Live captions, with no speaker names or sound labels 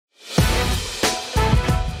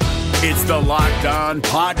It's the Locked On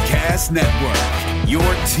Podcast Network, your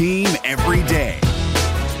team every day.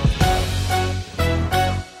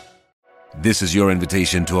 This is your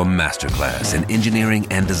invitation to a masterclass in engineering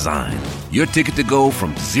and design. Your ticket to go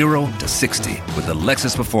from 0 to 60 with the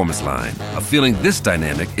Lexus Performance Line. A feeling this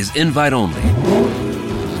dynamic is invite only.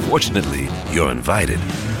 Fortunately, you're invited.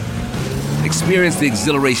 Experience the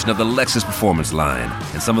exhilaration of the Lexus Performance Line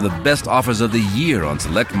and some of the best offers of the year on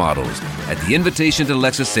select models at the Invitation to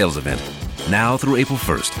Lexus sales event, now through April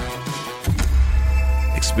 1st.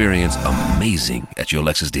 Experience amazing at your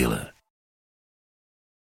Lexus dealer.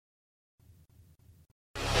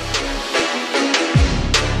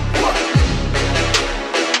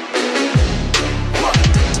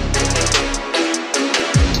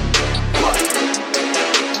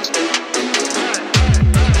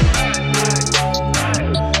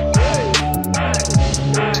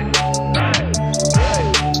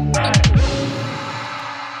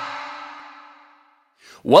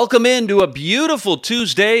 Welcome into a beautiful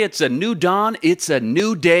Tuesday. It's a new dawn. It's a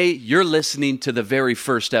new day. You're listening to the very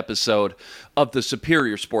first episode of the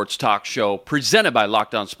Superior Sports Talk Show presented by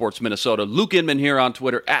Locked On Sports Minnesota. Luke Inman here on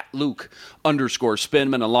Twitter at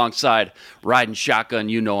Luke_Spinman alongside Riding Shotgun.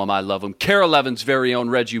 You know him. I love him. Carol Evans' very own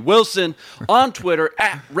Reggie Wilson on Twitter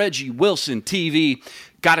at Reggie Wilson TV.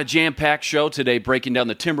 Got a jam-packed show today breaking down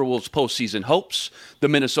the Timberwolves postseason hopes, the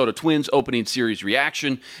Minnesota Twins opening series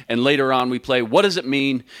reaction, and later on we play What Does It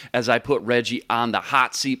Mean as I put Reggie on the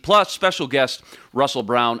hot seat. Plus, special guest Russell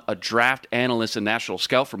Brown, a draft analyst and national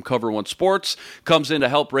scout from Cover One Sports, comes in to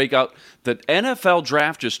help break out the NFL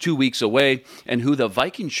draft just 2 weeks away and who the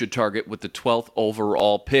Vikings should target with the 12th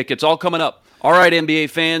overall pick. It's all coming up. All right,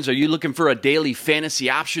 NBA fans, are you looking for a daily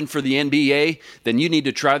fantasy option for the NBA? Then you need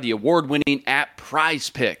to try the award-winning app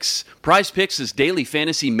Prize Picks. Prize Picks is daily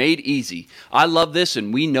fantasy made easy. I love this,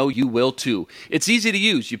 and we know you will too. It's easy to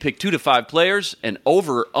use. You pick 2 to 5 players and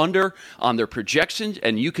over/under on their projections,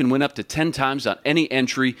 and you can win up to 10 times on any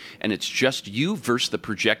entry, and it's just you versus the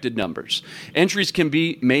projected numbers. Entries can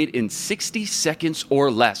be made in 60 seconds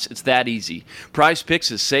or less. It's that easy. Prize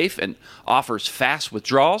Picks is safe and offers fast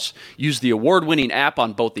withdrawals. Use the award-winning app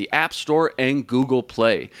on both the App Store and Google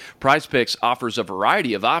Play. Prize Picks offers a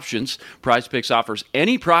variety of options. Prize Picks offers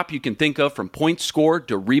any prop you can think of, from points scored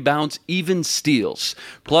to rebounds, even steals.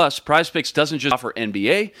 Plus, Prize Picks doesn't just offer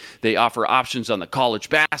NBA. They offer options on the college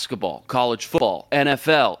basketball, college football,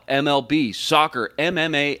 NFL, MLB, soccer,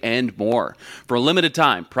 MMA, and more. For a limited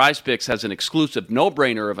time, Prize Picks has an exclusive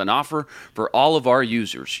no-brainer of an offer for all of our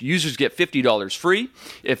users. Users get $50 free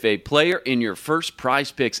if a player in your first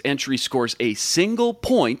Prize Picks entry scores a single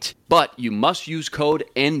point, but you must use code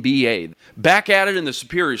NBA. Back at it in the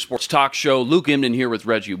Superior Sports Talk Show. Luke Imden here with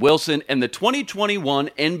Reggie Wilson, and the 2021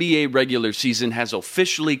 NBA regular season has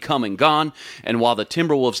officially come and gone, and while the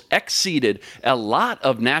Timberwolves exceeded a lot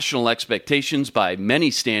of national expectations by many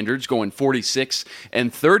standards, going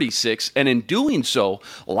 46-36, and in doing so,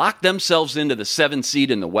 locked themselves into the 7th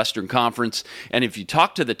seed in the Western Conference, and if you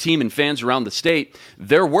talk to the team and fans around the state,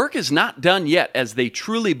 their work is not done yet, as they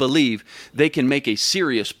truly believe they can make a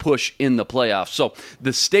serious push in the playoffs. So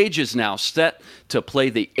the stage is now set to play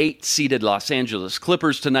the 8th-seeded Los Angeles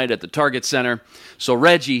Clippers tonight at the Target Center. So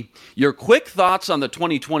Reggie, your quick thoughts on the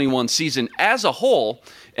 2021 season as a whole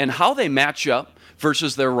and how they match up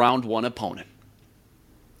versus their round one opponent.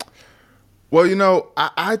 Well, you know,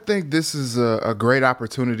 I think this is a great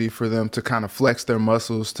opportunity for them to kind of flex their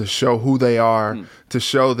muscles, to show who they are, to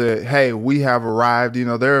show that, hey, we have arrived. You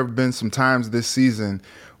know, there have been some times this season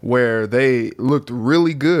where they looked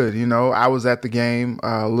really good. You know, I was at the game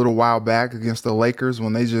a little while back against the Lakers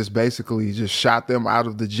when they just basically just shot them out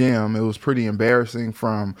of the gym. It was pretty embarrassing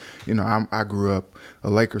from, you know, I grew up a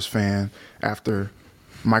Lakers fan after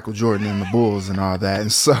Michael Jordan and the Bulls and all that.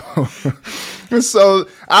 And so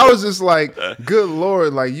I was just like, good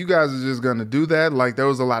Lord, like, you guys are just going to do that? Like, there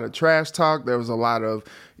was a lot of trash talk. There was a lot of,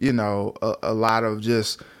 you know, a lot of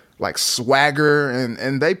just like swagger,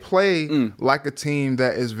 and they play like a team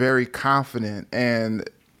that is very confident, and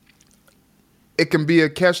it can be a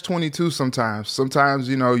catch-22 sometimes. Sometimes,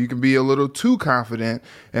 you know, you can be a little too confident,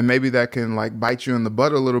 and maybe that can like bite you in the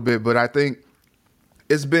butt a little bit. But I think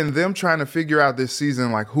it's been them trying to figure out this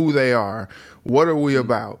season, like, who they are, what are we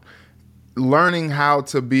about, learning how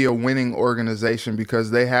to be a winning organization,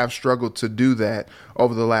 because they have struggled to do that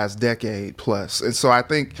over the last decade plus. And so I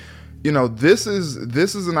think, you know, this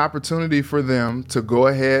is an opportunity for them to go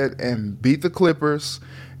ahead and beat the Clippers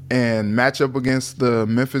and match up against the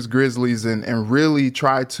Memphis Grizzlies and really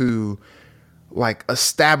try to, like,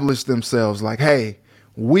 establish themselves like, hey,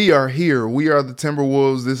 we are here. We are the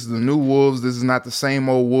Timberwolves. This is the new Wolves. This is not the same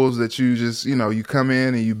old Wolves that you just, you come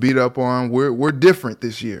in and you beat up on. We're different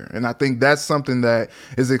this year. And I think that's something that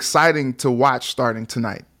is exciting to watch starting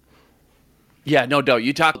tonight. Yeah, no doubt.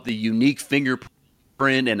 You talk about the unique fingerprint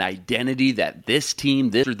and identity that this team,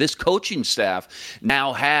 this coaching staff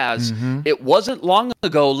now has. Mm-hmm. It wasn't long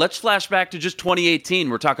ago. Let's flash back to just 2018.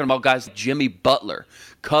 We're talking about guys like Jimmy Butler,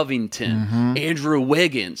 Covington, mm-hmm. Andrew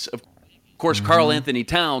Wiggins, of course, mm-hmm. Karl Anthony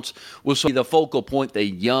Towns was the focal point, the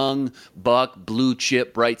young buck, blue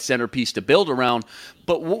chip, bright centerpiece to build around.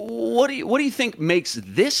 But what do you think makes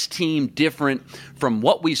this team different from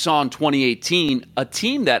what we saw in 2018, a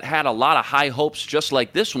team that had a lot of high hopes just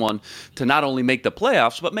like this one to not only make the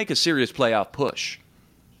playoffs, but make a serious playoff push?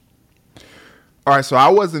 All right, so I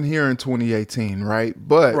wasn't here in 2018, right?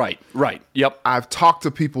 But Right. Yep. I've talked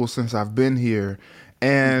to people since I've been here,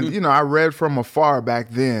 and, mm-hmm. I read from afar back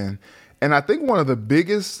then. And I think one of the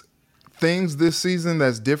biggest things this season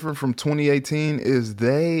that's different from 2018 is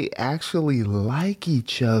they actually like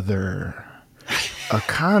each other. A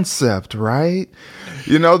concept, right?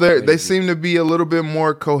 They seem to be a little bit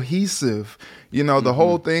more cohesive. The mm-hmm.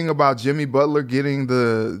 whole thing about Jimmy Butler getting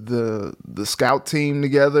the scout team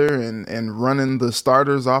together and running the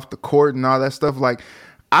starters off the court and all that stuff, like,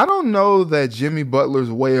 I don't know that Jimmy Butler's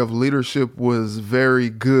way of leadership was very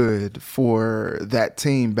good for that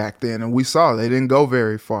team back then. And we saw they didn't go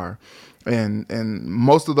very far. And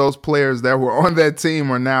most of those players that were on that team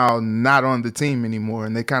are now not on the team anymore,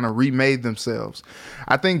 and they kind of remade themselves.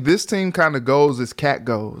 I think this team kind of goes as Cat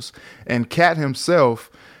goes. And Cat himself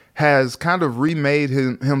has kind of remade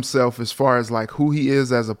himself as far as like who he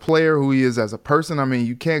is as a player, who he is as a person. I mean,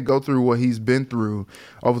 you can't go through what he's been through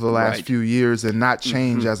over the last few years and not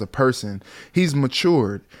change mm-hmm. as a person. He's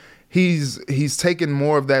matured. He's taken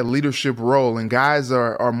more of that leadership role, and guys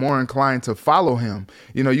are more inclined to follow him.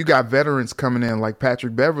 You got veterans coming in like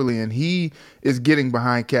Patrick Beverley, and he is getting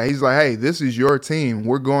behind Cat. He's like, hey, this is your team.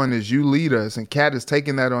 We're going as you lead us. And Cat is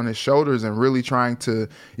taking that on his shoulders and really trying to,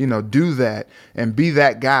 do that and be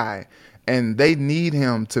that guy. And they need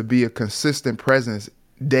him to be a consistent presence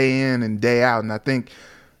day in and day out. And I think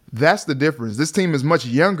that's the difference. This team is much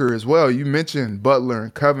younger as well. You mentioned Butler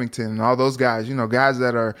and Covington and all those guys, guys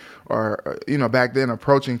that are back then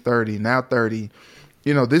approaching 30, now 30.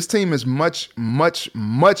 This team is much, much,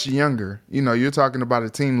 much younger. You're talking about a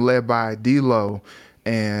team led by D'Lo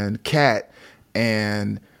and Cat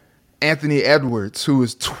and Anthony Edwards, who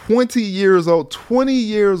is 20 years old,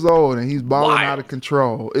 and he's balling out of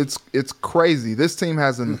control. It's crazy. This team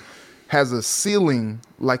has a ceiling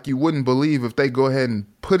like you wouldn't believe if they go ahead and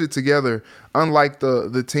put it together, unlike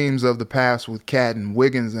the teams of the past with Cat and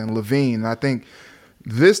Wiggins and Levine. I think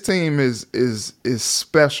this team is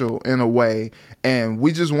special in a way, and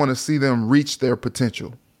we just want to see them reach their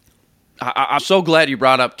potential. I'm so glad you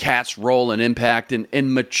brought up Cat's role and impact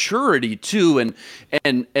and maturity too, and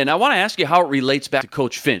I want to ask you how it relates back to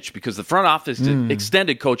Coach Finch, because the front office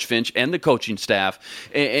extended Coach Finch and the coaching staff,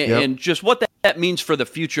 and just what that means for the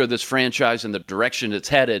future of this franchise and the direction it's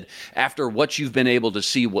headed after what you've been able to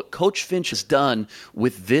see, what Coach Finch has done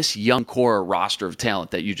with this young core roster of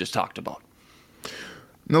talent that you just talked about.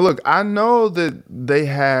 Now, look, I know that they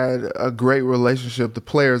had a great relationship, the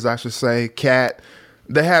players, I should say, Cat.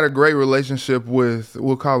 They had a great relationship with,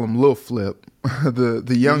 we'll call him Lil Flip, the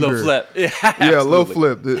younger. Lil Flip. Yeah, Lil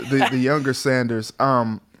Flip, the younger Saunders,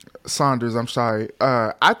 I'm sorry.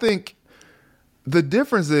 I think the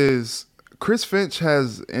difference is Chris Finch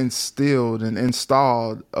has instilled and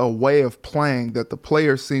installed a way of playing that the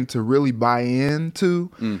players seem to really buy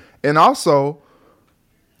into. And also,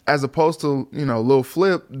 as opposed to, Lil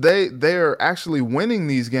Flip, they're actually winning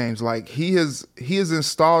these games. Like he has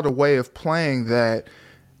installed a way of playing that,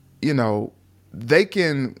 they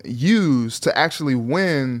can use to actually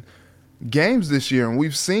win games this year. And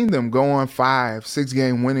we've seen them go on 5-6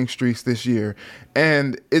 game winning streaks this year.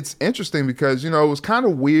 And it's interesting because, it was kind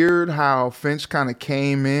of weird how Finch kind of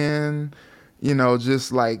came in,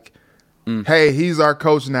 just like, hey, he's our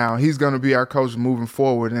coach now. He's going to be our coach moving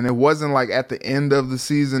forward. And it wasn't like at the end of the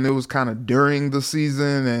season. It was kind of during the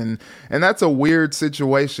season. And that's a weird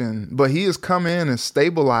situation. But he has come in and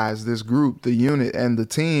stabilized this group, the unit, and the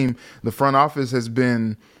team. The front office has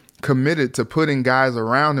been committed to putting guys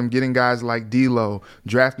around him, getting guys like D'Lo,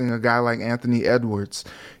 drafting a guy like Anthony Edwards,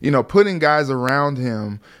 putting guys around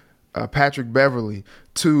him, Patrick Beverley,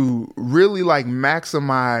 to really like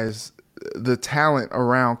maximize the talent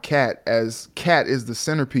around Cat, as Cat is the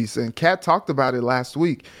centerpiece. And Cat talked about it last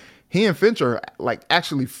week. He and Finch are like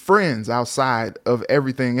actually friends outside of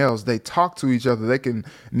everything else. They talk to each other. They can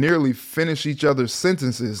nearly finish each other's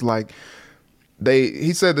sentences. Like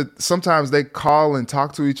he said that sometimes they call and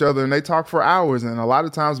talk to each other and they talk for hours. And a lot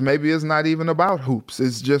of times maybe it's not even about hoops.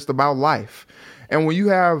 It's just about life. And when you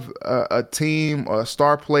have a team, a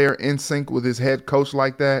star player in sync with his head coach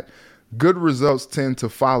like that, good results tend to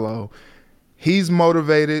follow. He's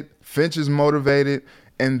motivated, Finch is motivated,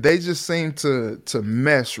 and they just seem to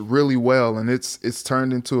mesh really well. And it's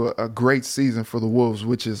turned into a great season for the Wolves,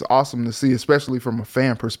 which is awesome to see, especially from a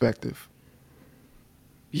fan perspective.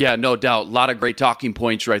 Yeah, no doubt. A lot of great talking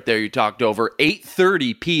points right there you talked over.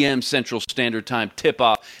 8:30 p.m. Central Standard Time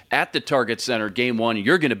tip-off at the Target Center. Game 1,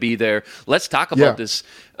 you're going to be there. Let's talk about this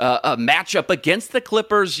matchup against the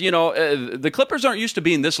Clippers. You know, the Clippers aren't used to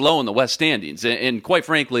being this low in the West standings. And quite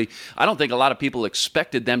frankly, I don't think a lot of people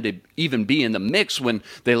expected them to even be in the mix when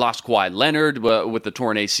they lost Kawhi Leonard with the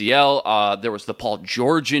torn ACL. There was the Paul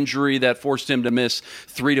George injury that forced him to miss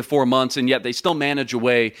 3 to 4 months, and yet they still manage a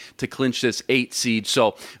way to clinch this 8 seed.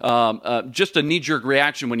 So just a knee-jerk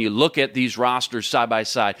reaction when you look at these rosters side by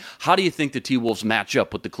side. How do you think the T-Wolves match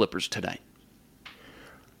up with the Clippers tonight?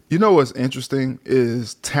 You know what's interesting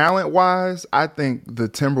is talent-wise, I think the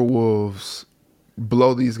Timberwolves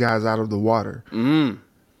blow these guys out of the water.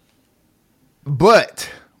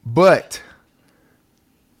 But,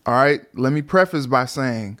 all right, let me preface by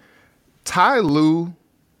saying Ty Lue,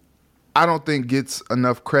 I don't think gets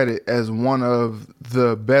enough credit as one of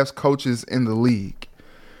the best coaches in the league.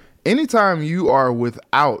 Anytime you are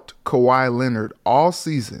without Kawhi Leonard all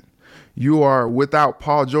season, you are without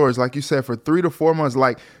Paul George, like you said, for 3 to 4 months.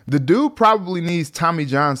 Like, the dude probably needs Tommy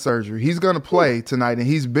John surgery. He's going to play tonight, and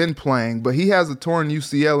he's been playing, but he has a torn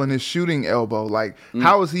UCL in his shooting elbow. Like,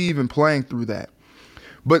 how is he even playing through that?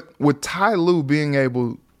 But with Ty Lue being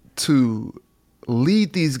able to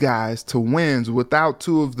lead these guys to wins without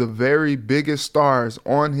two of the very biggest stars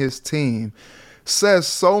on his team says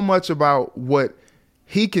so much about what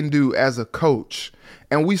he can do as a coach.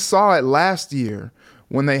 And we saw it last year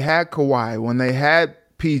when they had Kawhi, when they had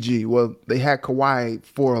PG. Well, they had Kawhi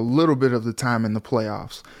for a little bit of the time in the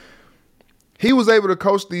playoffs. He was able to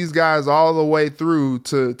coach these guys all the way through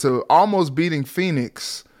to almost beating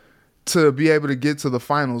Phoenix to be able to get to the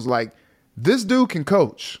finals. Like, this dude can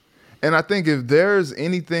coach. And I think if there's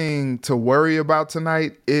anything to worry about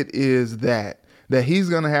tonight, it is that he's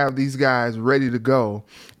going to have these guys ready to go.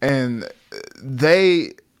 And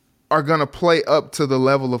they are going to play up to the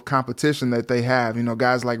level of competition that they have. You know,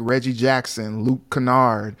 guys like Reggie Jackson, Luke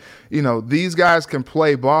Kennard, you know, these guys can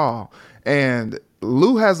play ball. And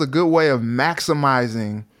Lue has a good way of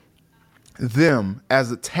maximizing them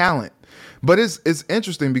as a talent. But it's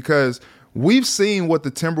interesting because we've seen what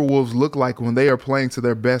the Timberwolves look like when they are playing to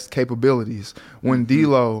their best capabilities. When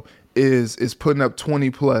D'Lo is putting up 20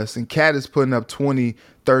 plus and Cat is putting up 20,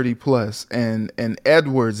 30 plus, and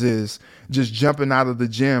Edwards is just jumping out of the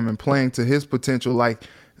gym and playing to his potential. Like,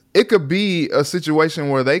 it could be a situation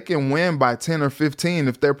where they can win by 10 or 15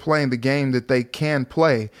 if they're playing the game that they can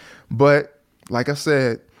play. But like I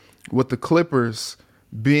said, with the Clippers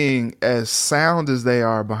being as sound as they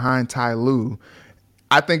are behind Ty Lue,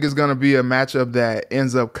 I think it's going to be a matchup that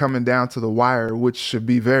ends up coming down to the wire, which should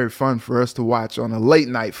be very fun for us to watch on a late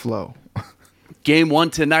night flow. Game 1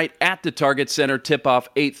 tonight at the Target Center,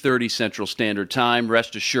 tip-off 8:30 Central Standard Time.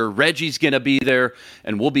 Rest assured, Reggie's going to be there,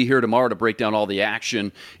 and we'll be here tomorrow to break down all the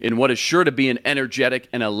action in what is sure to be an energetic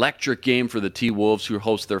and electric game for the T-Wolves, who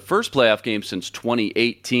host their first playoff game since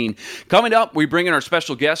 2018. Coming up, we bring in our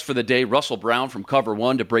special guest for the day, Russell Brown from Cover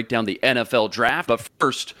One, to break down the NFL Draft. But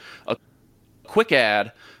first, a quick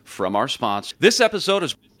ad from our sponsor. This episode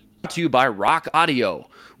is brought to you by Rock Audio.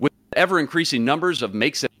 With ever-increasing numbers of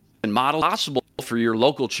makes and models, possible for your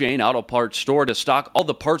local chain auto parts store to stock all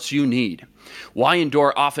the parts you need. Why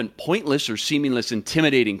endure often pointless or seemingly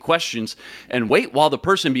intimidating questions and wait while the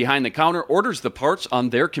person behind the counter orders the parts on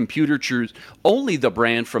their computer choose only the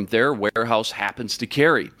brand from their warehouse happens to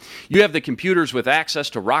carry? You have the computers with access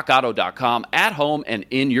to rockauto.com at home and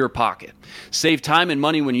in your pocket. Save time and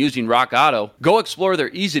money when using Rock Auto. Go explore their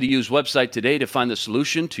easy-to-use website today to find the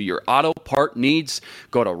solution to your auto part needs.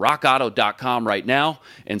 Go to rockauto.com right now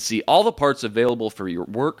and see all the parts available for your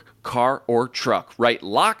work, car, or truck. Right,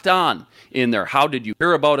 Locked On in their How Did You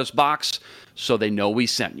Hear About Us box so they know we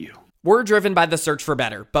sent you. We're driven by the search for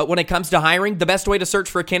better, but when it comes to hiring, the best way to search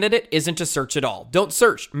for a candidate isn't to search at all. Don't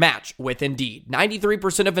search, match with Indeed.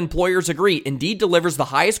 93% of employers agree Indeed delivers the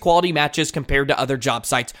highest quality matches compared to other job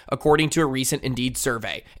sites, according to a recent Indeed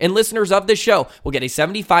survey. And listeners of this show will get a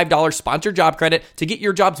 $75 sponsored job credit to get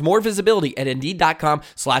your jobs more visibility at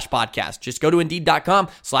Indeed.com/podcast. Just go to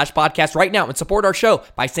Indeed.com/podcast right now and support our show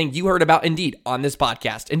by saying you heard about Indeed on this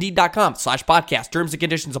podcast. Indeed.com/podcast. Terms and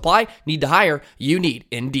conditions apply. Need to hire? You need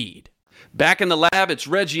Indeed. Back in the lab, it's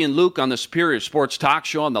Reggie and Luke on the Superior Sports Talk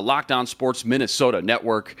Show on the Locked On Sports Minnesota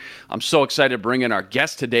Network. I'm so excited to bring in our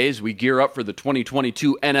guest today as we gear up for the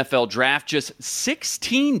 2022 NFL Draft, just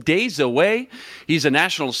 16 days away. He's a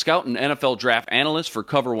national scout and NFL draft analyst for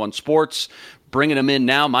Cover One Sports. Bringing him in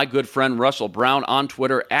now, my good friend Russell Brown on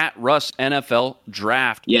Twitter at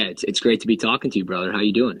RussNFLDraft. Yeah, it's great to be talking to you, brother. How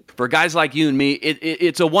you doing? For guys like you and me,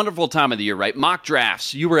 it's a wonderful time of the year, right? Mock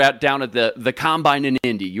drafts. You were down at the Combine in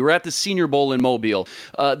Indy. You were at the Senior Bowl in Mobile.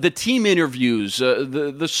 The team interviews,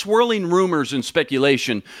 the swirling rumors and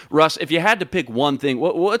speculation. Russ, if you had to pick one thing,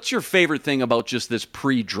 what's your favorite thing about just this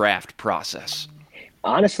pre-draft process?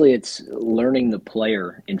 Honestly, it's learning the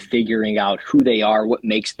player and figuring out who they are, what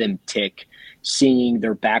makes them tick, seeing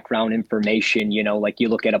their background information. You know, like you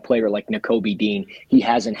look at a player like Nakobe Dean, he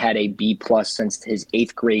hasn't had a B+ since his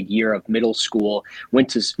 8th grade year of middle school, went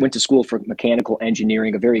to school for mechanical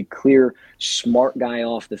engineering, a very clear, smart guy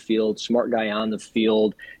off the field, smart guy on the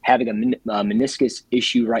field, having a meniscus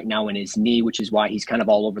issue right now in his knee, which is why he's kind of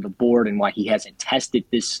all over the board and why he hasn't tested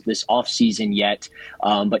this offseason yet.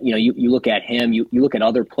 But, you know, you look at him, you look at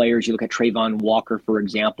other players, you look at Trayvon Walker, for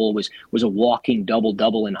example, was a walking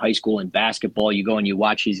double-double in high school in basketball. You go and you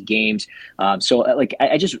watch his games. So like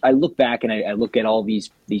I look back and I look at all these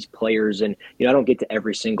players, and you know, I don't get to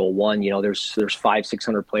every single one. You know, there's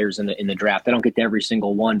 500-600 players in the draft. I don't get to every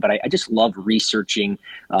single one, but I just love researching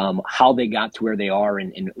how they got to where they are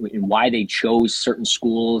and why they chose certain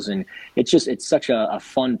schools. And it's such a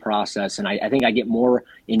fun process. And I think I get more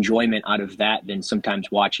enjoyment out of that than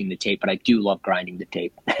sometimes watching the tape, but I do love grinding the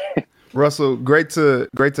tape. Russell, great to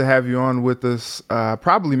have you on with us.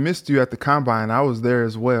 Probably missed you at the Combine. I was there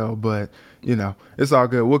as well, but you know, it's all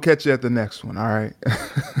good. We'll catch you at the next one. All right.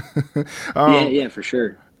 Yeah, for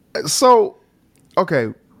sure. So,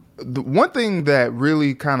 okay, the one thing that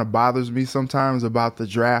really kind of bothers me sometimes about the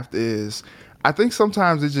draft is I think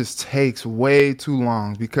sometimes it just takes way too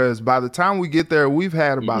long, because by the time we get there, we've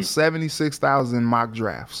had about 76,000 mock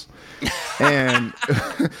drafts. And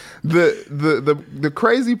the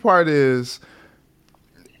crazy part is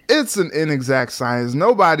it's an inexact science.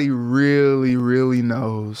 Nobody really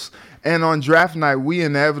knows. And on draft night, we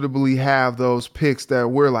inevitably have those picks that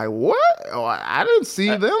we're like, what? Oh, I didn't see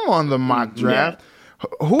them on the mock draft.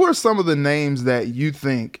 Yeah. Who are some of the names that you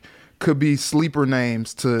think could be sleeper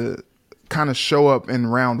names to kind of show up in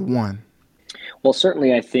round one? Well,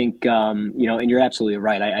 certainly, I think, you know, and you're absolutely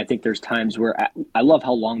right. I think there's times where I love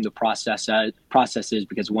how long the process is,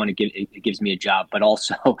 because one, it gives me a job, but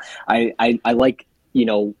also I like, you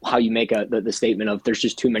know, how you make the statement of there's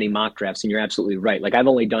just too many mock drafts, and you're absolutely right. Like, I've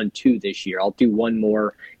only done 2 this year. I'll do 1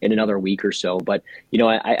 more in another week or so. But, you know,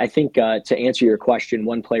 I think to answer your question,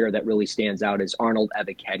 one player that really stands out is Arnold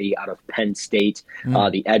Ebiketie out of Penn State,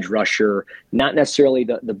 the edge rusher. Not necessarily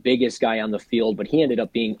the biggest guy on the field, but he ended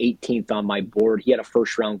up being 18th on my board. He had a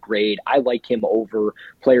first-round grade. I like him over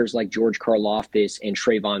players like George Karlaftis and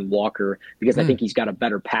Trayvon Walker, because I think he's got a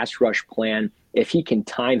better pass rush plan. If he can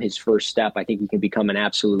time his first step, I think he can become an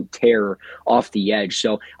absolute terror off the edge.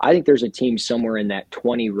 So I think there's a team somewhere in that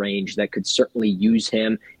 20 range that could certainly use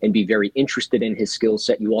him and be very interested in his skill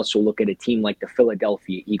set. You also look at a team like the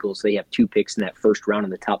Philadelphia Eagles. They have 2 picks in that first round in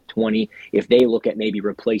the top 20. If they look at maybe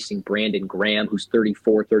replacing Brandon Graham, who's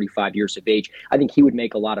 34, 35 years of age, I think he would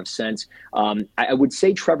make a lot of sense. I would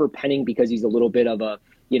say Trevor Penning, because he's a little bit of a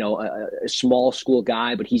small school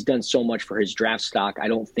guy, but he's done so much for his draft stock. I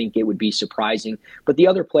don't think it would be surprising. But the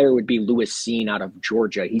other player would be Lewis Seen out of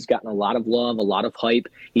Georgia. He's gotten a lot of love, a lot of hype.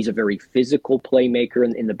 He's a very physical playmaker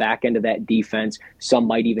in the back end of that defense. Some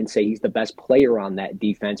might even say he's the best player on that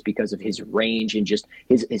defense because of his range and just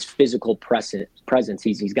his physical presence.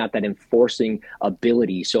 He's got that enforcing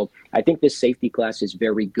ability. So I think this safety class is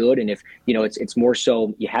very good. And if, you know, it's more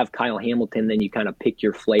so you have Kyle Hamilton, then you kind of pick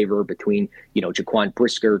your flavor between, you know, Jaquan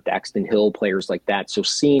Brisker, Daxton Hill, players like that. So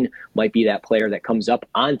Seen might be that player that comes up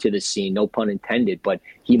onto the scene, no pun intended, but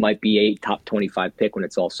he might be a top 25 pick when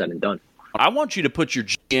it's all said and done. I want you to put your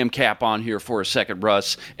GM cap on here for a second,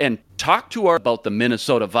 Russ, and talk to us about the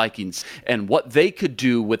Minnesota Vikings and what they could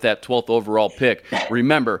do with that 12th overall pick.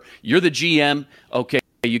 Remember, you're the GM, okay?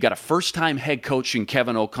 You got a first-time head coach in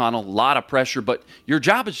Kevin O'Connell, a lot of pressure, but your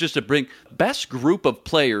job is just to bring best group of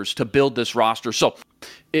players to build this roster. So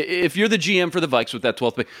If you're the GM for the Vikes with that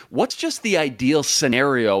 12th pick, what's just the ideal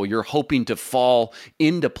scenario you're hoping to fall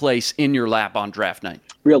into place in your lap on draft night?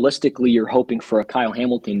 Realistically, you're hoping for a Kyle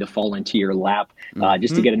Hamilton to fall into your lap,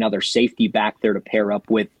 just to get another safety back there to pair up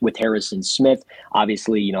with Harrison Smith.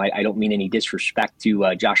 Obviously, I don't mean any disrespect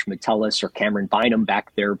to Josh Metellus or Cameron Bynum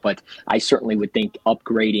back there, but I certainly would think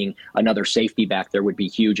upgrading another safety back there would be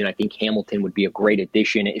huge, and I think Hamilton would be a great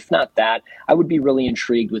addition. If not that, I would be really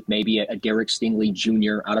intrigued with maybe a Derek Stingley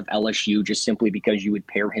Jr. out of LSU, just simply because you would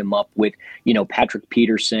pair him up with, Patrick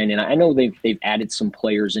Peterson. And I know they've added some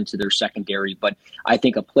players into their secondary, but I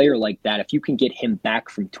think a player like that, if you can get him back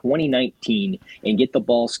from 2019 and get the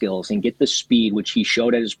ball skills and get the speed, which he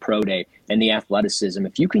showed at his pro day, and the athleticism,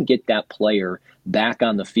 if you can get that player back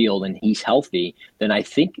on the field and he's healthy, then I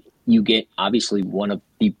think you get obviously one of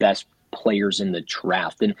the best players in the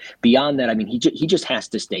draft. And beyond that, I mean, he just has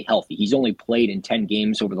to stay healthy. He's only played in 10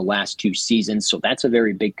 games over the last 2 seasons, so that's a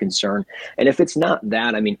very big concern. And if it's not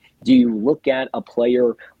that, I mean, do you look at a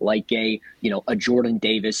player like a Jordan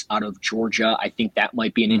Davis out of Georgia? I think that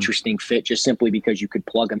might be an interesting fit, just simply because you could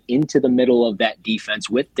plug him into the middle of that defense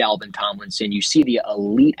with Dalvin Tomlinson. You see the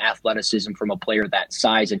elite athleticism from a player that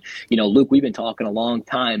size. And, Luke, we've been talking a long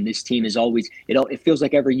time. This team is always, it feels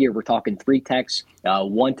like every year we're talking 3 techs,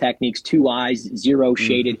 1 techniques, 2 eyes, 0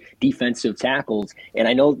 shaded defensive tackles. And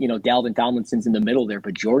I know, Dalvin Tomlinson's in the middle there,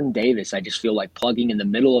 but Jordan Davis, I just feel like plugging in the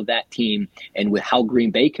middle of that team, and with how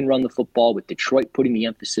Green Bay can run the football, with Detroit putting the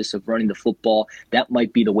emphasis of running the football, that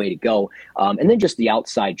might be the way to go. And then just the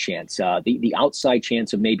outside chance, the outside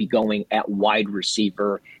chance of maybe going at wide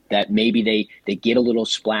receiver, that maybe they get a little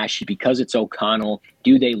splashy because it's O'Connell.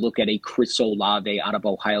 Do they look at a Chris Olave out of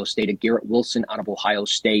Ohio State, a Garrett Wilson out of Ohio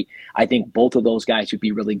State? I think both of those guys would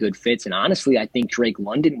be really good fits. And honestly, I think Drake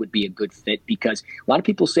London would be a good fit, because a lot of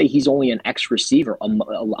people say he's only an X receiver.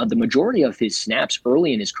 The majority of his snaps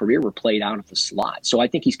early in his career were played out of the slot. So I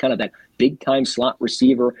think he's kind of that big-time slot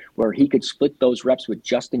receiver where he could split those reps with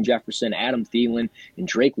Justin Jefferson, Adam Thielen, and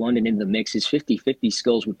Drake London in the mix. His 50-50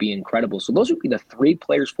 skills would be incredible. So those would be the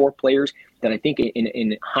 4 players that I think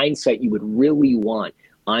in hindsight you would really want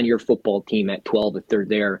on your football team at 12. If they're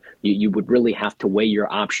there, you would really have to weigh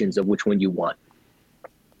your options of which one you want.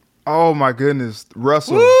 Oh, my goodness.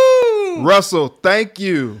 Russell. Woo! Russell, thank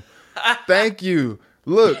you. Thank you.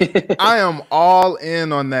 Look, I am all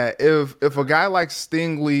in on that. If a guy like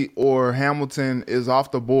Stingley or Hamilton is off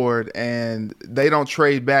the board and they don't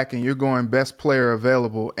trade back and you're going best player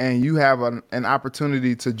available, and you have an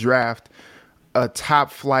opportunity to draft a top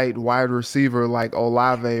flight wide receiver like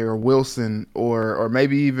Olave or Wilson, or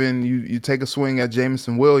maybe even you take a swing at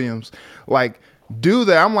Jameson Williams, like, do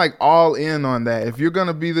that. I'm like all in on that. If you're going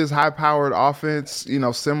to be this high powered offense,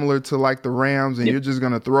 similar to like the Rams, and you're just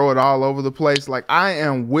going to throw it all over the place, like, I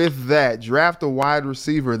am with that. Draft a wide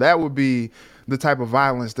receiver. That would be the type of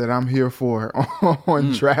violence that I'm here for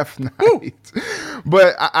on draft night.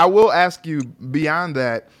 But I will ask you beyond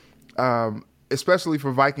that, especially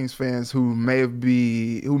for Vikings fans who may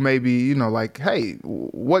be, like, hey,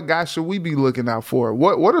 what guys should we be looking out for?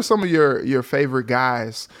 What are some of your favorite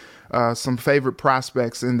guys, some favorite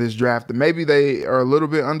prospects in this draft? And maybe they are a little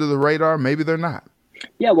bit under the radar, maybe they're not.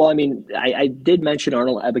 Yeah, well, I mean, I did mention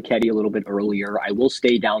Arnold Ebiketie a little bit earlier. I will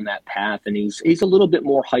stay down that path, and he's a little bit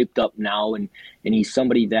more hyped up now, and he's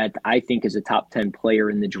somebody that I think is a top 10 player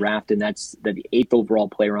in the draft, and that's the 8th overall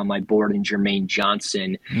player on my board, in Jermaine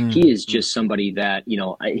Johnson. He is just somebody that,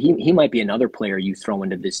 he might be another player you throw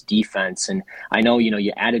into this defense. And I know,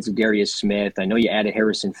 you added Zadarius Smith. I know you added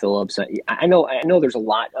Harrison Phillips. I know there's a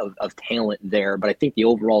lot of talent there, but I think the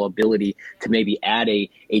overall ability to maybe add a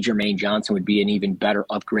Jermaine Johnson would be an even better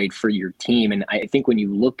upgrade for your team. And I think when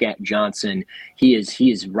you look at Johnson, he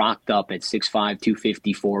is rocked up at 6'5",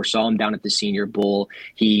 254. Saw him down at the Senior Bowl.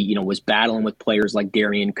 He, was battling with players like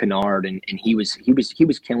Darian Kennard, and he was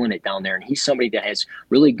killing it down there. And he's somebody that has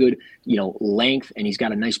really good, length, and he's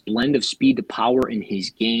got a nice blend of speed to power in his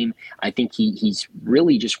game. I think he's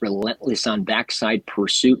really just relentless on backside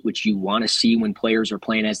pursuit, which you want to see when players are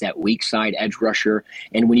playing as that weak side edge rusher.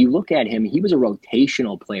 And when you look at him, he was a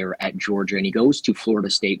rotational player at Georgia, and he goes to Florida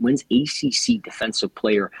State, wins ACC Defensive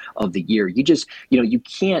Player of the Year. You just, you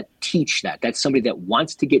can't teach that. That's somebody that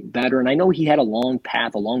wants to get better. And I know he had a long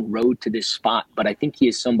path, a long road to this spot, but I think he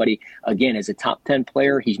is somebody, again, as a top 10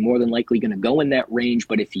 player, he's more than likely going to go in that range.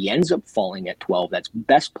 But if he ends up falling at 12, that's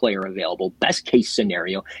best player available, best case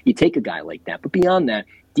scenario. You take a guy like that. But beyond that,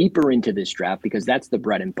 deeper into this draft, because that's the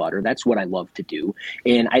bread and butter. That's what I love to do.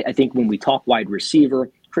 And I think when we talk wide receiver,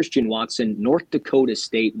 Christian Watson, North Dakota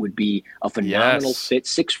State would be a phenomenal fit,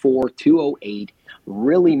 6'4", 208.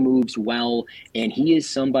 really moves well. And he is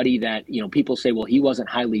somebody that, people say, well, he wasn't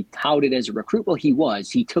highly touted as a recruit. Well, he was.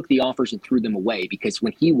 He took the offers and threw them away because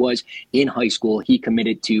when he was in high school, he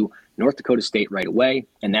committed to North Dakota State right away,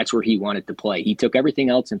 and that's where he wanted to play. He took everything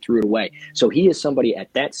else and threw it away. So he is somebody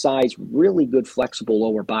at that size, really good flexible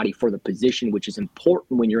lower body for the position, which is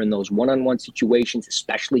important when you're in those one-on-one situations,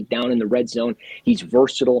 especially down in the red zone. He's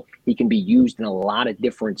versatile. He can be used in a lot of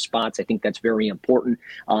different spots. I think that's very important.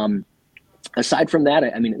 Aside from that,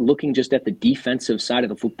 I mean, looking just at the defensive side of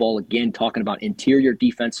the football, again, talking about interior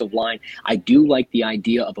defensive line, I do like the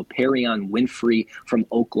idea of a Perion Winfrey from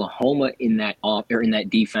Oklahoma in that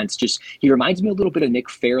defense. Just he reminds me a little bit of Nick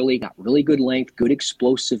Fairley. Got really good length, good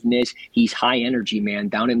explosiveness. He's high energy, man.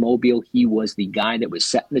 Down in Mobile, he was the guy that was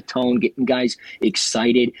setting the tone, getting guys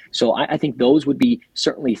excited. So I think those would be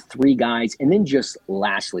certainly three guys. And then just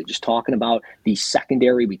lastly, just talking about the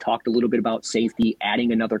secondary, we talked a little bit about safety,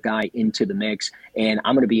 adding another guy into the mix. And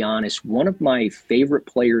I'm going to be honest, one of my favorite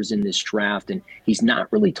players in this draft, and he's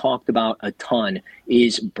not really talked about a ton,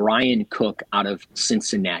 is Brian Cook out of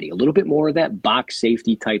Cincinnati. A little bit more of that box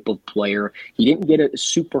safety type of player. He didn't get a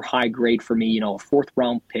super high grade for me, a fourth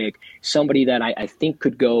round pick, somebody that I think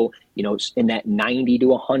could go, in that 90 to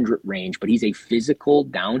 100 range, but he's a physical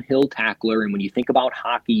downhill tackler. And when you think about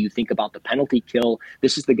hockey, you think about the penalty kill.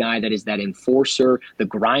 This is the guy that is that enforcer, the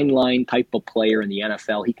grind line type of player in the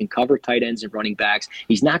NFL. He can cover tight ends and running backs.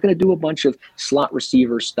 He's not going to do a bunch of slot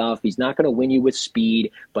receiver stuff. He's not going to win you with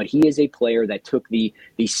speed, but he is a player that took the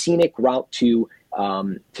scenic route to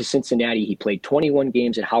Cincinnati. He played 21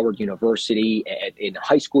 games at Howard University. In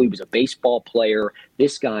high school, he was a baseball player.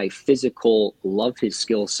 This guy, physical, love his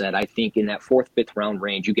skill set. I think in that fourth, fifth round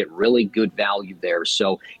range, you get really good value there.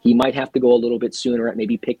 So he might have to go a little bit sooner at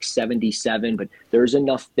maybe pick 77, but there's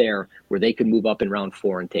enough there where they could move up in round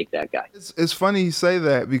 4 and take that guy. It's funny you say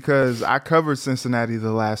that because I covered Cincinnati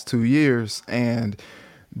the last 2 years, and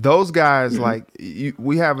those guys,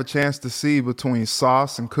 we have a chance to see between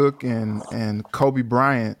Sauce and Cook and Kobe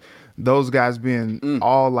Bryant, those guys being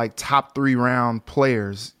all like top 3 round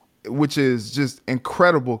players, which is just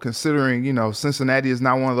incredible considering, Cincinnati is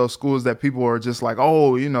not one of those schools that people are just like,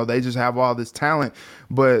 oh, they just have all this talent.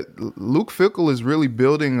 But Luke Fickell is really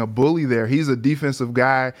building a bully there. He's a defensive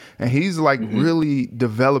guy, and he's really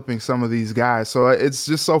developing some of these guys. So it's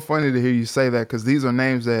just so funny to hear you say that because these are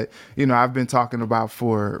names that, I've been talking about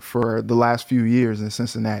for the last few years in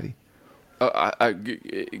Cincinnati.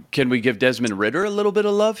 Can we give Desmond Ridder a little bit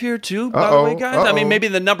of love here, too, by the way, guys? I mean, maybe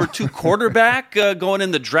the number 2 quarterback going in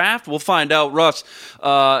the draft. We'll find out. Russ,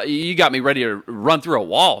 you got me ready to run through a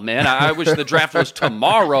wall, man. I wish the draft was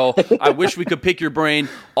tomorrow. I wish we could pick your brain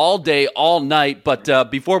all day, all night. But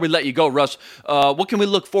before we let you go, Russ, what can we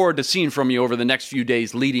look forward to seeing from you over the next few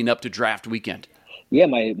days leading up to draft weekend? Yeah,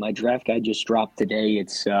 my draft guide just dropped today.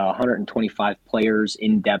 It's 125 players,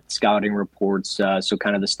 in-depth scouting reports. So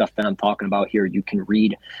kind of the stuff that I'm talking about here, you can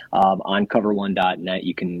read on cover1.net.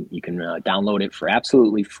 You can download it for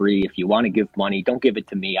absolutely free. If you want to give money, don't give it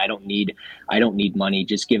to me. I don't need money.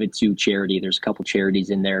 Just give it to charity. There's a couple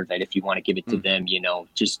charities in there that if you want to give it to them,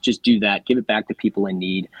 just do that. Give it back to people in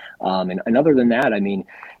need. And other than that, I mean,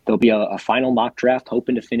 there'll be a final mock draft,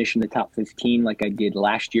 hoping to finish in the top 15 like I did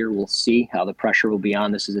last year. We'll see how the pressure will be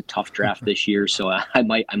on. This is a tough draft this year, so I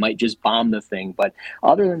might just bomb the thing. But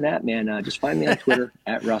other than that, man, just find me on Twitter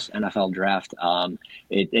at Russ NFL Draft.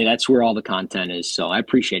 That's where all the content is. So I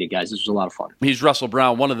appreciate it, guys. This was a lot of fun. He's Russell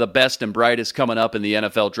Brown, one of the best and brightest coming up in the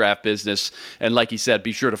NFL draft business. And like he said,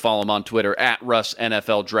 be sure to follow him on Twitter at Russ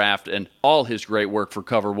NFL Draft and all his great work for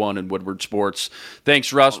Cover One and Woodward Sports.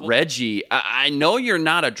 Thanks, Russ. Reggie, I know you're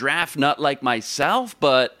not a draft nut like myself,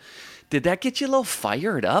 but did that get you a little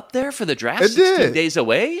fired up there for the draft? It 16 did. days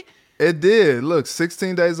away? It did. Look,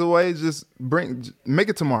 16 days away. Just make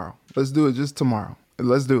it tomorrow. Let's do it just tomorrow.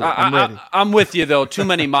 Let's do it. I'm ready. I'm with you, though. Too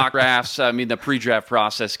many mock drafts. I mean, the pre-draft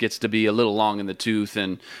process gets to be a little long in the tooth.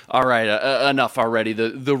 And all right, enough already.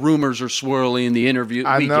 The rumors are swirling. The interview.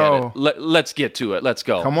 I know. Get it. Let's get to it. Let's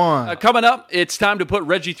go. Come on. Coming up, it's time to put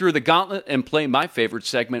Reggie through the gauntlet and play my favorite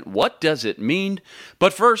segment, What Does It Mean?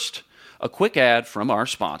 But first, a quick ad from our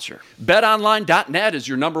sponsor. BetOnline.net is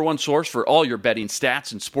your number one source for all your betting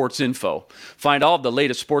stats and sports info. Find all of the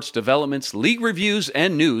latest sports developments, league reviews,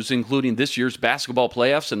 and news, including this year's basketball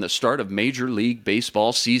playoffs and the start of Major League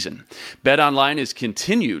Baseball season. BetOnline is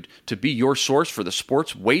continued to be your source for the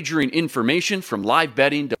sports wagering information from live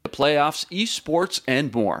betting to playoffs, esports,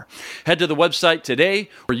 and more. Head to the website today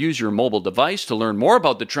or use your mobile device to learn more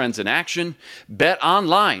about the trends in action.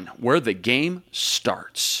 BetOnline, where the game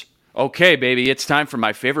starts. Okay, baby, it's time for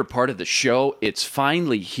my favorite part of the show. It's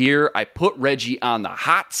finally here. I put Reggie on the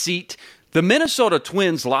hot seat. The Minnesota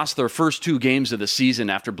Twins lost their first 2 games of the season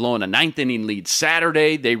after blowing a 9th-inning lead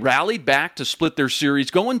Saturday. They rallied back to split their series,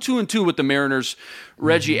 going 2-2 with the Mariners.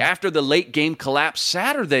 Reggie, after the late-game collapse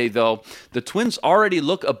Saturday, though, the Twins already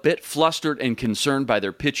look a bit flustered and concerned by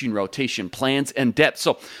their pitching rotation plans and depth.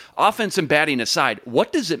 So, offense and batting aside,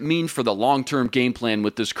 what does it mean for the long-term game plan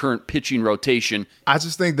with this current pitching rotation? I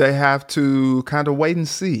just think they have to kind of wait and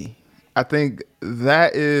see. I think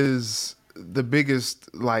that is the biggest,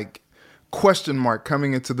 question mark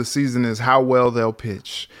coming into the season is how well they'll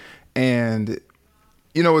pitch. And,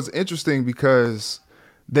 it's interesting because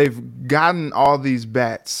they've gotten all these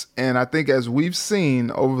bats. And I think as we've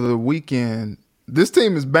seen over the weekend, this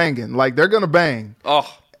team is banging. They're going to bang.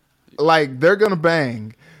 Oh. They're going to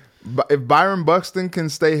bang. But if Byron Buxton can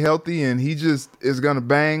stay healthy and he just is going to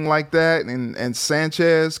bang like that, and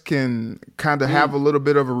Sanchez can kind of have a little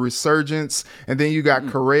bit of a resurgence, and then you got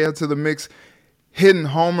Correa to the mix, hitting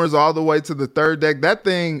homers all the way to the third deck, that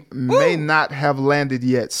thing may not have landed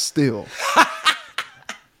yet still.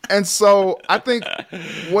 And so I think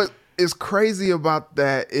what is crazy about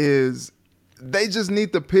that is they just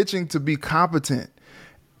need the pitching to be competent.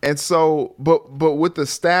 And so, but with the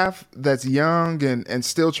staff that's young and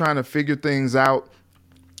still trying to figure things out,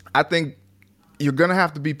 I think you're going to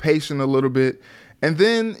have to be patient a little bit. And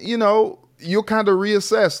then, you'll kind of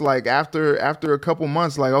reassess after a couple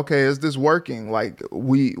months, okay, is this working?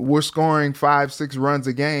 We're scoring 5-6 runs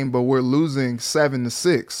a game, but we're losing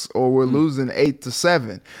 7-6 or we're losing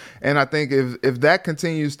 8-7. And I think if that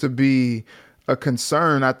continues to be a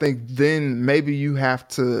concern, I think then maybe you have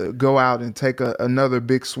to go out and take another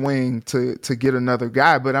big swing to get another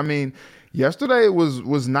guy. But I mean, yesterday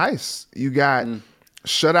was nice. You got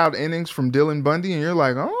shutout innings from Dylan Bundy, and you're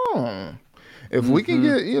like, oh, if we can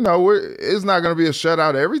get, it's not going to be a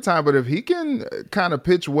shutout every time, but if he can kind of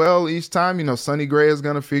pitch well each time, Sonny Gray is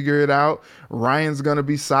going to figure it out. Ryan's going to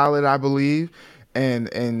be solid, I believe.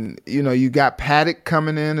 And you got Paddock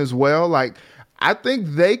coming in as well. I think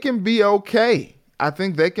they can be okay.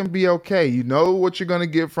 You know what you're going to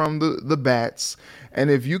get from the bats. And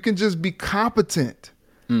if you can just be competent,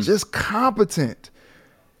 as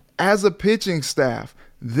a pitching staff,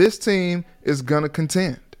 this team is going to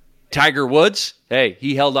contend. Tiger Woods, hey,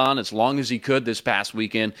 he held on as long as he could this past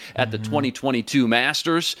weekend at the 2022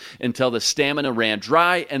 Masters until the stamina ran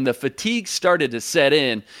dry and the fatigue started to set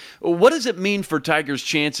in. What does it mean for Tiger's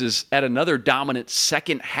chances at another dominant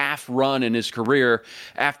second half run in his career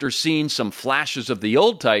after seeing some flashes of the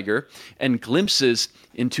old Tiger and glimpses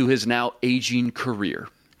into his now aging career?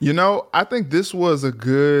 I think this was a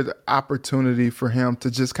good opportunity for him to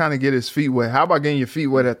just kind of get his feet wet. How about getting your feet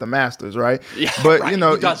wet at the Masters, right? Yeah, but right.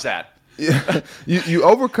 Who does that? Yeah, you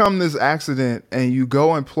overcome this accident and you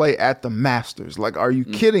go and play at the Masters. Are you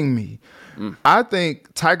kidding me? I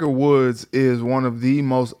think Tiger Woods is one of the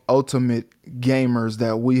most ultimate gamers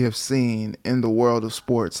that we have seen in the world of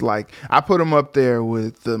sports. I put him up there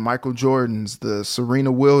with the Michael Jordans, the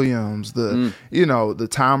Serena Williams, the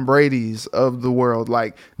Tom Brady's of the world.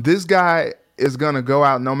 This guy is going to go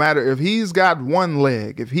out no matter if he's got one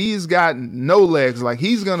leg, if he's got no legs,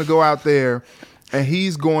 he's going to go out there and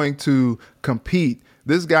he's going to compete.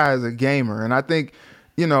 This guy is a gamer. And I think,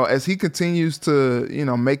 as he continues to,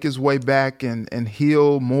 make his way back and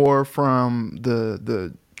heal more from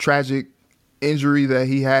the tragic injury that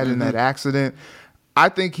he had in that accident, I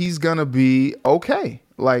think he's going to be okay.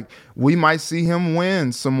 We might see him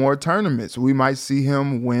win some more tournaments. We might see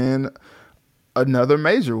him win another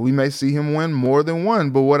major. We may see him win more than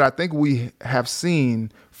one. But what I think we have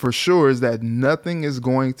seen for sure is that nothing is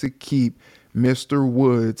going to keep Mr.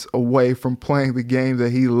 Woods away from playing the game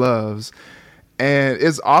that he loves. And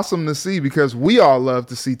it's awesome to see because we all love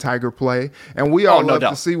to see Tiger play, and we all love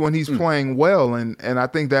to see when he's playing well. And I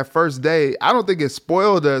think that first day, I don't think it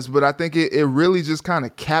spoiled us, but I think it really just kind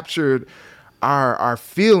of captured our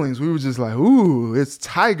feelings. We were just like, ooh, it's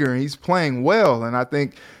Tiger, and he's playing well. And I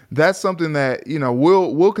think that's something that,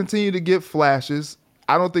 we'll continue to get flashes.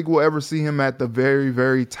 I don't think we'll ever see him at the very,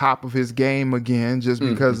 very top of his game again just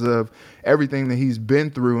because of everything that he's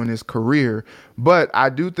been through in his career. But I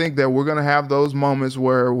do think that we're going to have those moments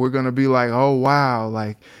where we're going to be like, oh,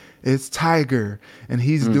 wow, it's Tiger and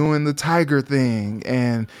he's doing the Tiger thing.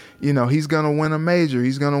 And, he's going to win a major.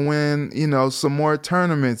 He's going to win, some more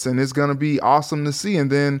tournaments, and it's going to be awesome to see.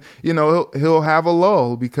 And then, he'll have a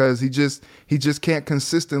lull because he just can't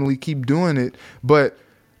consistently keep doing it. But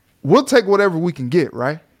we'll take whatever we can get,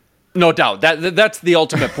 right? No doubt. That's the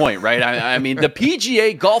ultimate point, right? I mean, the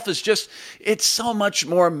PGA golf is just, it's so much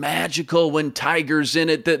more magical when Tiger's in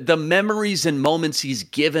it. The memories and moments he's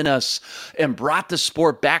given us and brought the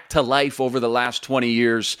sport back to life over the last 20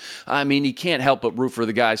 years. I mean, you can't help but root for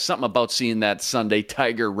the guy. Something about seeing that Sunday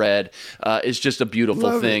Tiger red is just a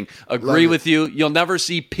beautiful thing. Agree with you. You'll never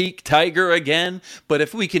see peak Tiger again, but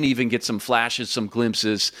if we can even get some flashes, some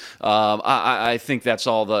glimpses, I think that's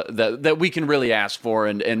all that we can really ask for,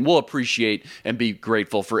 and we'll appreciate and be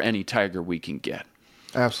grateful for any Tiger we can get.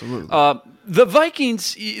 Absolutely. The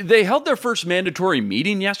Vikings, they held their first mandatory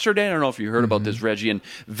meeting yesterday. I don't know if you heard about this, Reggie. And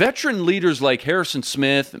veteran leaders like Harrison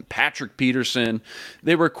Smith and Patrick Peterson,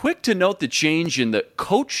 they were quick to note the change in the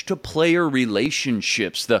coach-to-player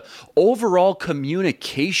relationships, the overall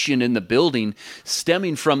communication in the building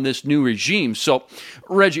stemming from this new regime. So,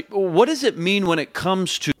 Reggie, what does it mean when it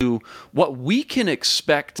comes to what we can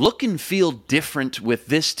expect look and feel different with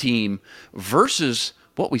this team versus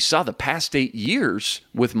what we saw the past 8 years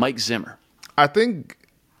with Mike Zimmer? I think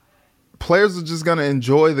players are just going to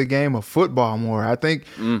enjoy the game of football more. I think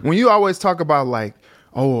when you always talk about like,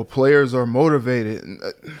 oh, players are motivated,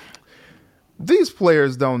 these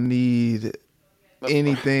players don't need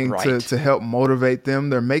anything to help motivate them.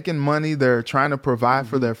 They're making money. They're trying to provide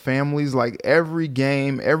for their families. Like every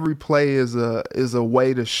game, every play is a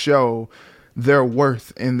way to show their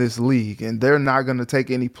worth in this league, and they're not going to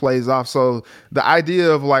take any plays off. So the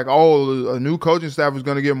idea of like, oh, a new coaching staff is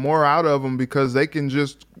going to get more out of them because they can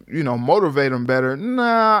just, motivate them better.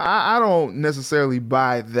 Nah, I don't necessarily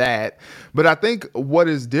buy that. But I think what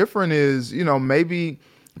is different is, maybe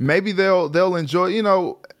they'll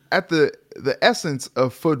enjoy, at the essence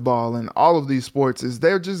of football and all of these sports is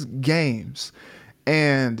they're just games.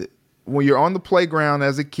 And when you're on the playground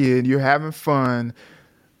as a kid, you're having fun.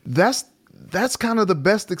 That's kind of the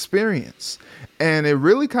best experience. And it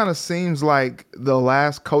really kind of seems like the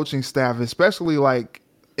last coaching staff, especially like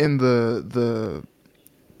in the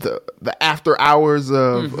after hours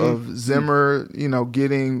of Zimmer,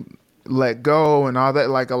 getting let go and all that,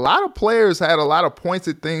 like a lot of players had a lot of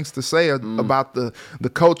pointed things to say about the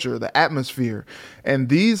culture, the atmosphere. And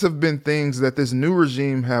these have been things that this new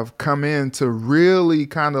regime have come in to really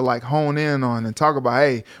kind of like hone in on and talk about,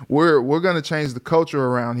 hey, we're going to change the culture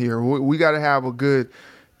around here. We got to have a good,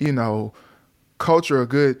 culture, a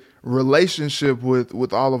good relationship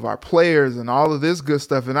with all of our players and all of this good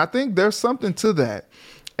stuff. And I think there's something to that.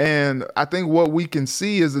 And I think what we can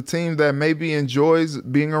see is a team that maybe enjoys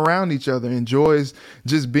being around each other, enjoys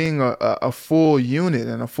just being a full unit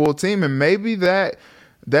and a full team. And maybe that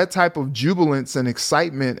type of jubilance and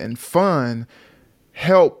excitement and fun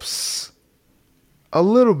helps a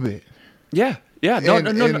little bit. Yeah.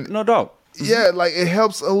 No doubt. Yeah, like it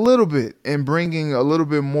helps a little bit in bringing a little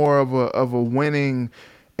bit more of a winning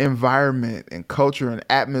environment and culture and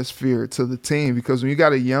atmosphere to the team, because when you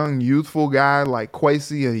got a young youthful guy like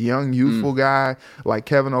Kwesi, a young youthful guy like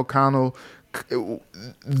Kevin O'Connell,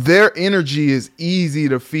 their energy is easy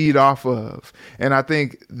to feed off of. And I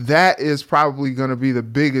think that is probably going to be the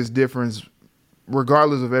biggest difference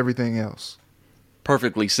regardless of everything else.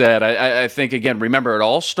 Perfectly said. I think, again, remember, it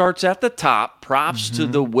all starts at the top. Props to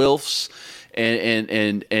the Wilfs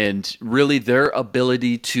and really their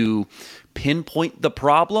ability to pinpoint the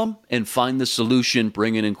problem and find the solution,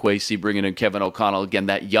 bringing in Kwesi, bringing in Kevin O'Connell. Again,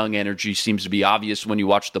 that young energy seems to be obvious when you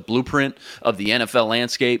watch the blueprint of the NFL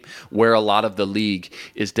landscape, where a lot of the league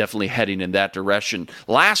is definitely heading in that direction.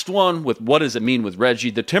 Last one with what does it mean with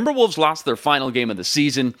Reggie? The Timberwolves lost their final game of the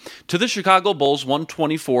season to the Chicago Bulls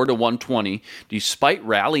 124-120, despite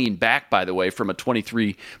rallying back, by the way, from a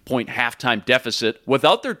 23-point halftime deficit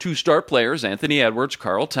without their two star players, Anthony Edwards,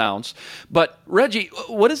 Karl Towns. But Reggie,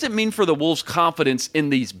 what does it mean for the Wolves' confidence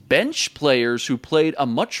in these bench players who played a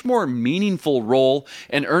much more meaningful role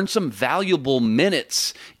and earned some valuable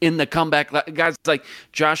minutes in the comeback? Guys like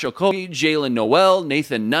Josh Okogie, Jalen Noel,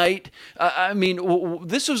 Nathan Knight.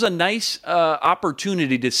 This was a nice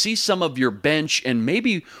opportunity to see some of your bench and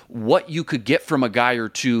maybe what you could get from a guy or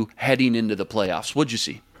two heading into the playoffs. What'd you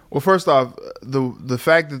see? Well, first off, the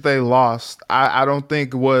fact that they lost, I don't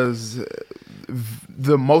think was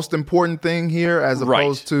the most important thing here, as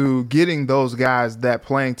opposed to getting those guys that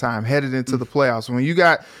playing time headed into the playoffs. When you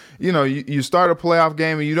got, you start a playoff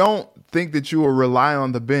game and you don't think that you will rely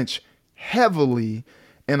on the bench heavily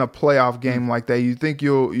in a playoff game like that. You think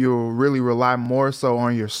you'll really rely more so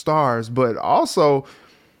on your stars. But also,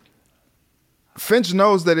 Finch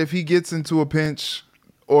knows that if he gets into a pinch,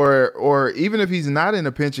 or even if he's not in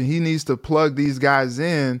a pinch and he needs to plug these guys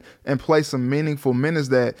in and play some meaningful minutes,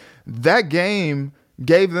 that game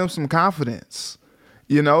gave them some confidence.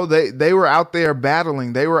 You know, they were out there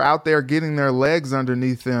battling. They were out there getting their legs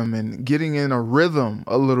underneath them and getting in a rhythm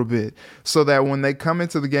a little bit so that when they come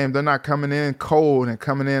into the game, they're not coming in cold and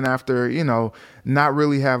coming in after, not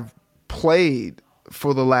really have played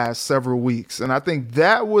for the last several weeks. And I think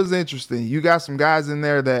that was interesting. You got some guys in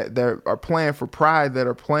there that are playing for pride, that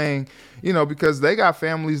are playing, because they got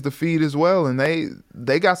families to feed as well. And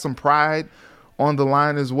they got some pride on the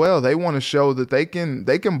line as well. They want to show that they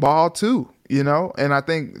can ball too. And I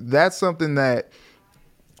think that's something that,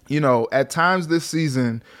 at times this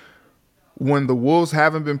season, when the Wolves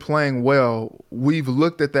haven't been playing well, we've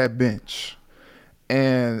looked at that bench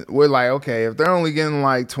and we're like, okay, if they're only getting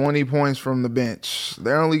like 20 points from the bench,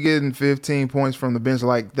 they're only getting 15 points from the bench,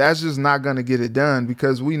 like that's just not going to get it done,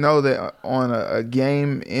 because we know that on a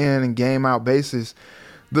game in and game out basis,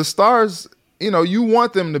 the stars, you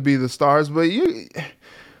want them to be the stars, but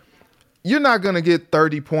you're not going to get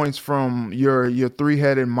 30 points from your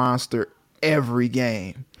three-headed monster every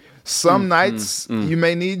game. Some nights you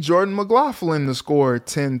may need Jordan McLaughlin to score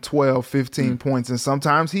 10, 12, 15 points, and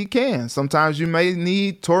sometimes he can. Sometimes you may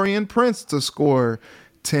need Taurean Prince to score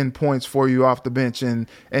 10 points for you off the bench, and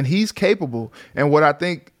he's capable. And what I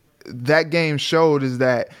think that game showed is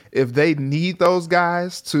that if they need those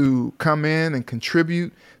guys to come in and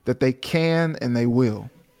contribute, that they can and they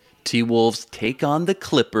will. T-Wolves take on the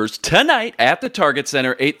Clippers tonight at the Target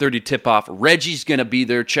Center, 8:30 tip-off. Reggie's going to be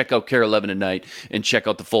there. Check out Care 11 tonight and check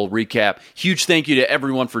out the full recap. Huge thank you to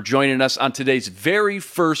everyone for joining us on today's very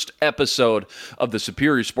first episode of the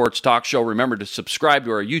Superior Sports Talk Show. Remember to subscribe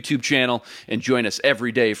to our YouTube channel and join us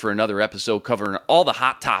every day for another episode covering all the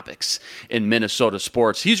hot topics in Minnesota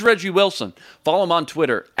sports. He's Reggie Wilson. Follow him on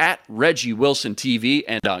Twitter at Reggie Wilson TV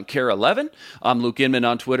and on Care 11. I'm Luke Inman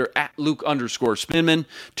on Twitter at Luke_Spinman.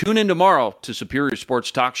 Tune in tomorrow to Superior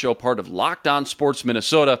Sports Talk Show, part of Locked On Sports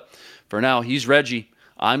Minnesota. For now, he's Reggie.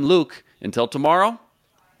 I'm Luke. Until tomorrow,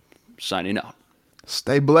 signing out.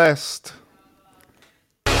 Stay blessed.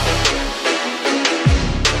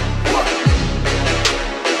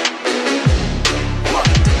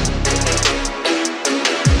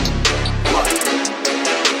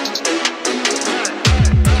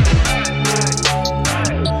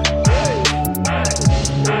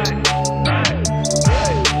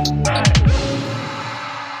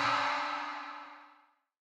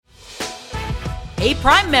 Hey,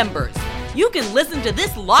 Prime members, you can listen to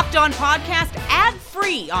this Locked On podcast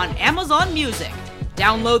ad-free on Amazon Music.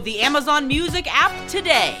 Download the Amazon Music app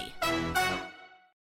today.